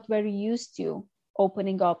who are not very used to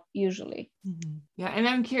opening up usually. Mm-hmm. Yeah. And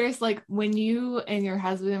I'm curious, like when you and your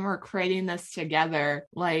husband were creating this together,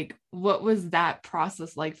 like what was that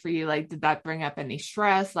process like for you? Like, did that bring up any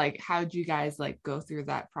stress? Like, how did you guys like go through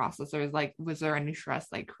that process? Or like, was there any stress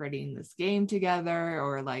like creating this game together?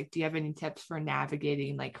 Or like, do you have any tips for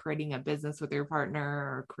navigating like creating a business with your partner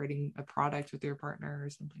or creating a product with your partner or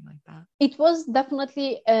something like that? It was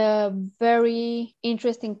definitely a very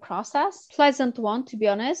interesting process, pleasant one, to be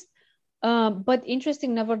honest. But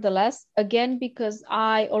interesting nevertheless, again, because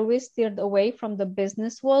I always steered away from the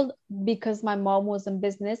business world because my mom was in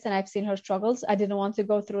business and I've seen her struggles. I didn't want to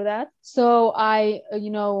go through that. So I,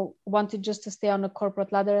 wanted just to stay on the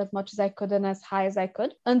corporate ladder as much as I could and as high as I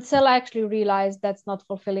could, until I actually realized that's not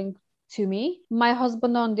fulfilling to me. My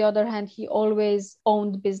husband, on the other hand, he always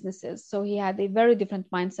owned businesses. So he had a very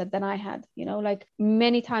different mindset than I had. Like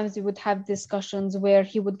many times we would have discussions where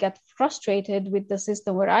he would get frustrated with the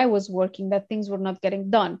system where I was working, that things were not getting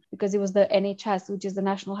done because it was the NHS, which is the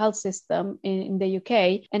National Health System in the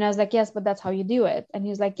UK. And I was like, yes, but that's how you do it. And he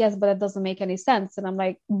was like, yes, but that doesn't make any sense. And I'm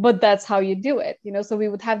like, but that's how you do it. So we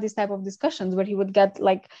would have these type of discussions where he would get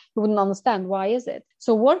like, he wouldn't understand why is it.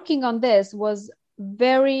 So working on this was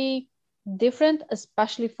very different,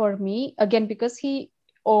 especially for me, again, because he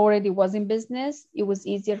already was in business, it was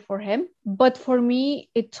easier for him. But for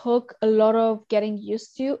me, it took a lot of getting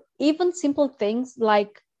used to even simple things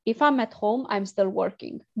like if I'm at home, I'm still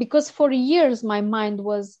working, because for years my mind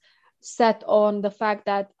was set on the fact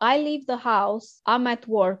that I leave the house, I'm at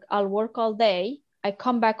work, I'll work all day, I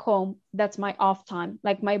come back home, that's my off time.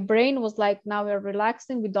 Like my brain was like, now we're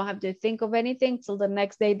relaxing. We don't have to think of anything till the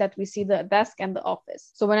next day that we see the desk and the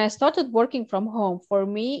office. So when I started working from home, for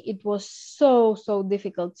me, it was so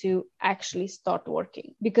difficult to actually start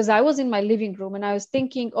working because I was in my living room and I was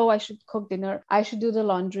thinking, oh, I should cook dinner. I should do the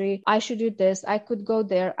laundry. I should do this. I could go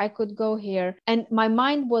there. I could go here. And my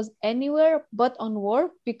mind was anywhere but on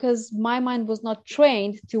work because my mind was not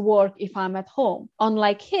trained to work if I'm at home.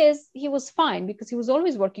 Unlike his, he was fine because he was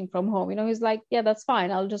always working from home. He's like, yeah, that's fine.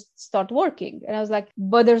 I'll just start working. And I was like,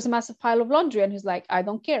 but there's a massive pile of laundry. And he's like, I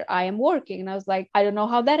don't care. I am working. And I was like, I don't know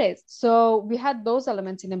how that is. So we had those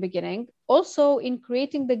elements in the beginning. Also, in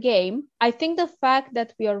creating the game, I think the fact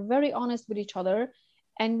that we are very honest with each other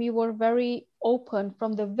and we were very open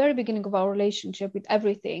from the very beginning of our relationship with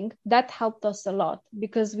everything, that helped us a lot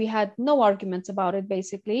because we had no arguments about it.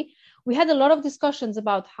 Basically, we had a lot of discussions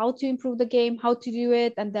about how to improve the game, how to do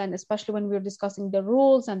it, and then especially when we were discussing the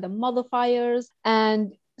rules and the modifiers.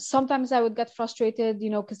 And sometimes I would get frustrated,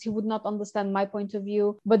 because he would not understand my point of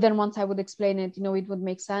view, but then once I would explain it, it would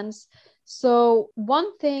make sense. So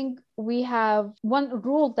one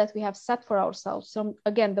rule that we have set for ourselves from,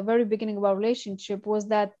 again, the very beginning of our relationship was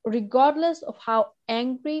that regardless of how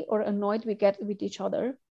angry or annoyed we get with each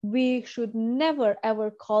other, we should never ever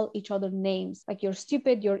call each other names like you're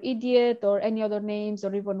stupid, you're idiot, or any other names,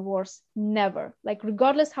 or even worse, never. Like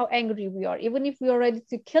regardless how angry we are, even if we are ready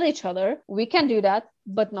to kill each other, we can do that,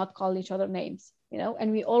 but not call each other names.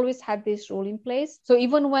 And we always had this rule in place. So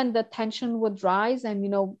even when the tension would rise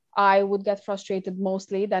and, I would get frustrated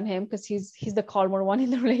mostly than him because he's the calmer one in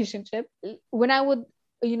the relationship. When I would,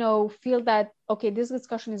 feel that, okay, this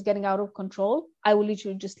discussion is getting out of control, I would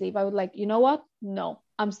literally just leave. I would like, you know what? No,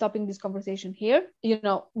 I'm stopping this conversation here. You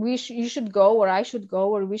should go, or I should go,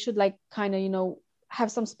 or we should like kind of,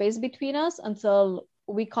 have some space between us until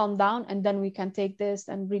we calm down, and then we can take this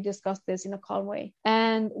and rediscuss this in a calm way.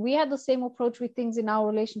 And we had the same approach with things in our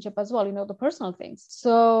relationship as well, the personal things.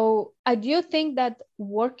 So I do think that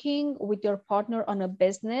working with your partner on a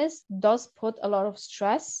business does put a lot of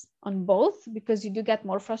stress on both because you do get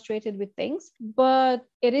more frustrated with things, but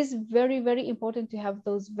it is very, very important to have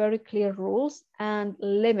those very clear rules and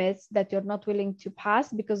limits that you're not willing to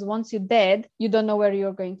pass, because once you're dead, you don't know where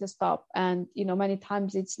you're going to stop, and many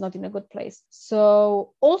times it's not in a good place.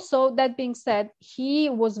 So also, that being said, he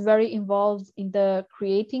was very involved in the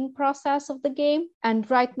creating process of the game, and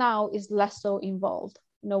right now is less so involved.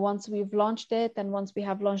 Once we've launched it and once we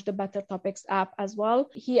have launched the Better Topics app as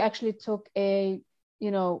well, he actually took a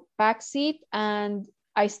backseat, and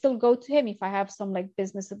I still go to him if I have some like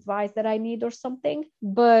business advice that I need or something,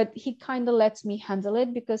 but he kind of lets me handle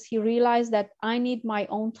it because he realized that I need my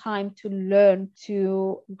own time to learn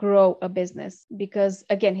to grow a business, because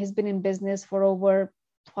again, he's been in business for over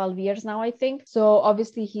 12 years now, I think. So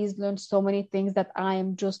obviously he's learned so many things that I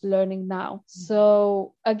am just learning now.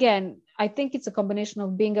 So again, I think it's a combination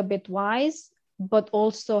of being a bit wise, but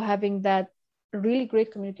also having that really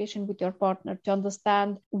great communication with your partner to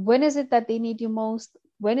understand when is it that they need you most,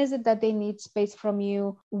 when is it that they need space from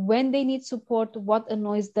you, when they need support, what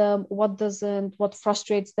annoys them, what doesn't, what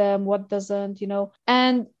frustrates them, what doesn't,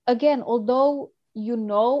 And again, although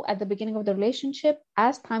at the beginning of the relationship,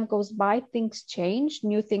 as time goes by, things change,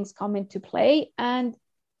 new things come into play, and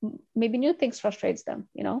maybe new things frustrates them,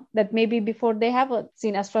 that maybe before they haven't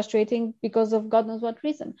seen as frustrating because of God knows what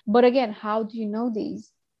reason. But again, how do you know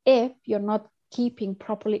these if you're not keeping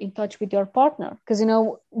properly in touch with your partner? Because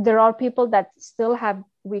there are people that still have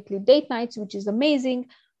weekly date nights, which is amazing,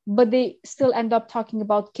 but they still end up talking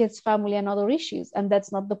about kids, family, and other issues, and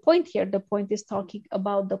that's not the point here. The point is talking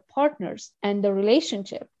about the partners and the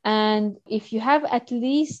relationship. And if you have at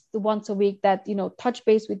least once a week that touch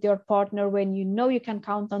base with your partner, when you can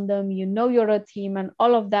count on them, you're a team and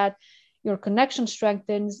all of that, your connection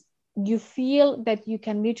strengthens, you feel that you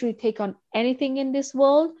can literally take on anything in this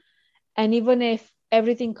world. And even if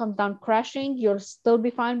everything comes down crashing, you'll still be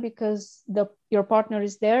fine because your partner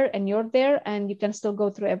is there and you're there, and you can still go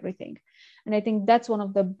through everything. And I think that's one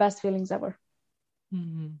of the best feelings ever.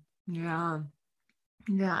 Mm-hmm. Yeah.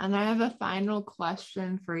 And I have a final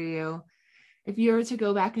question for you. If you were to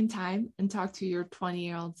go back in time and talk to your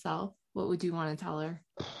 20-year-old self, what would you want to tell her?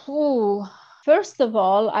 First of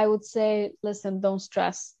all, I would say, listen, don't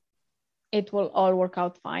stress. It will all work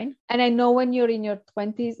out fine. And I know when you're in your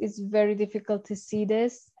 20s, it's very difficult to see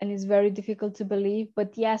this and it's very difficult to believe,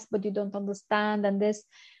 but you don't understand. And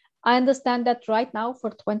I understand that right now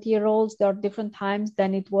for 20-year-olds, there are different times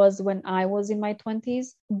than it was when I was in my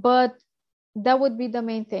 20s, but that would be the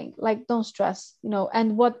main thing. Like, don't stress,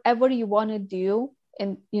 and whatever you want to do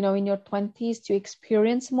in your 20s to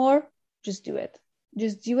experience more, just do it.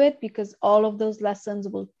 Just do it, because all of those lessons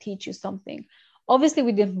will teach you something. Obviously,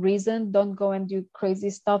 within reason. Don't go and do crazy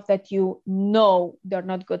stuff that you know they're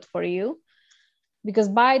not good for you. Because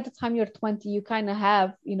by the time you're 20, you kind of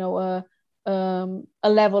have, a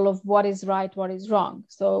level of what is right, what is wrong.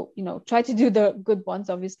 So, try to do the good ones,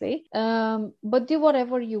 obviously. But do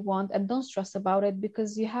whatever you want and don't stress about it,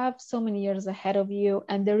 because you have so many years ahead of you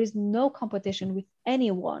and there is no competition with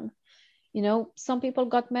anyone. Some people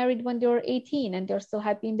got married when they were 18 and they're still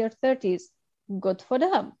happy in their 30s. Good for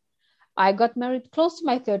them. I got married close to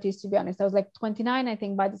my 30s, to be honest. I was like 29, I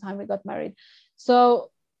think, by the time we got married. So,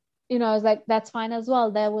 I was like, that's fine as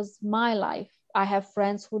well. That was my life. I have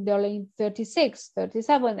friends who they're like 36,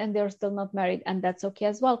 37, and they're still not married. And that's okay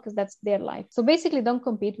as well, because that's their life. So basically, don't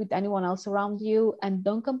compete with anyone else around you, and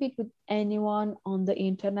don't compete with anyone on the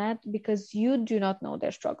internet, because you do not know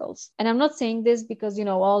their struggles. And I'm not saying this because,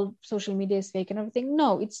 all social media is fake and everything.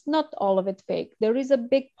 No, it's not all of it fake. There is a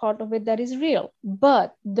big part of it that is real.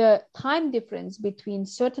 But the time difference between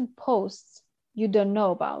certain posts you don't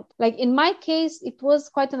know about. Like in my case, it was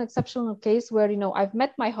quite an exceptional case where, I've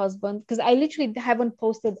met my husband, because I literally haven't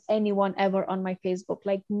posted anyone ever on my Facebook.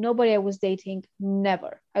 Like nobody I was dating,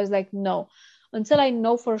 never. I was like, no, until I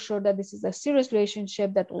know for sure that this is a serious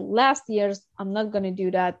relationship that will last years, I'm not going to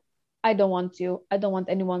do that. I don't want to. I don't want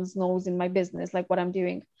anyone's nose in my business, like what I'm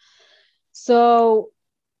doing. So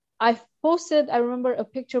I've posted, I remember, a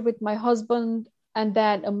picture with my husband, and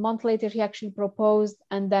then a month later he actually proposed,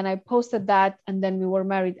 and then I posted that, and then we were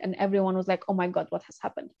married, and everyone was like, oh my God, what has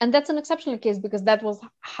happened? And that's an exceptional case, because that was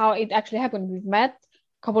how it actually happened. We met,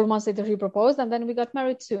 a couple of months later he proposed, and then we got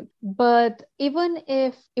married soon. But even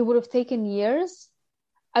if it would have taken years,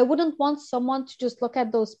 I wouldn't want someone to just look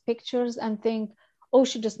at those pictures and think, oh,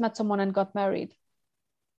 she just met someone and got married.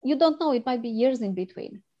 You don't know, it might be years in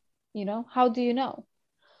between. How do you know?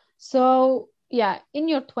 So yeah, in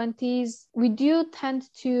your 20s,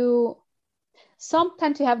 some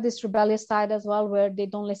tend to have this rebellious side as well, where they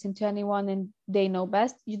don't listen to anyone and they know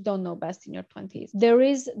best. You don't know best in your 20s. There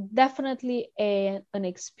is definitely an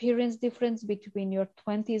experience difference between your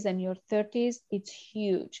 20s and your 30s. It's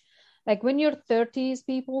huge. Like when you're 30s,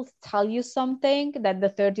 people tell you something that the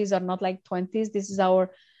 30s are not like 20s. This is our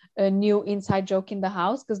a new inside joke in the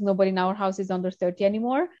house, because nobody in our house is under 30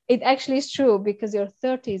 anymore. It actually is true, because your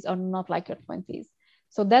 30s are not like your 20s.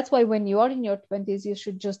 So that's why when you are in your 20s, you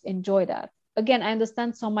should just enjoy that. Again, I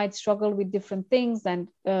understand some might struggle with different things and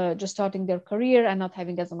just starting their career and not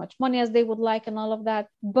having as much money as they would like and all of that.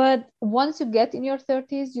 But once you get in your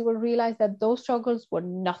 30s, you will realize that those struggles were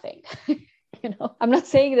nothing. I'm not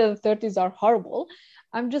saying that the 30s are horrible.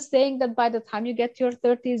 I'm just saying that by the time you get to your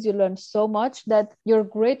 30s, you learn so much that you're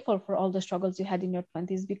grateful for all the struggles you had in your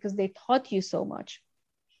 20s, because they taught you so much.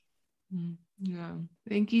 Yeah.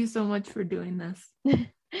 Thank you so much for doing this.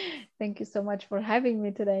 Thank you so much for having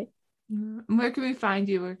me today. Where can we find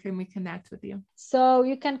you? Where can we connect with you? So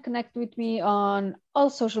you can connect with me on all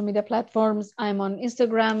social media platforms. I'm on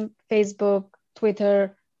Instagram, Facebook,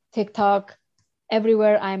 Twitter, TikTok,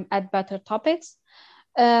 everywhere. I'm at Better Topics.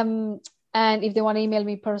 And if they want to email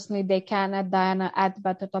me personally, they can at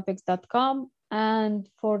diana@bettertopics.com. And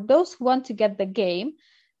for those who want to get the game,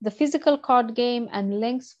 the physical card game and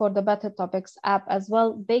links for the Better Topics app as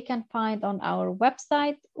well, they can find on our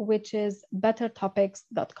website, which is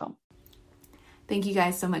bettertopics.com. Thank you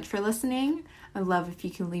guys so much for listening. I'd love if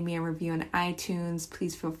you can leave me a review on iTunes.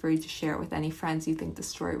 Please feel free to share it with any friends you think the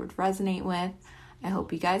story would resonate with. I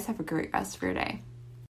hope you guys have a great rest of your day.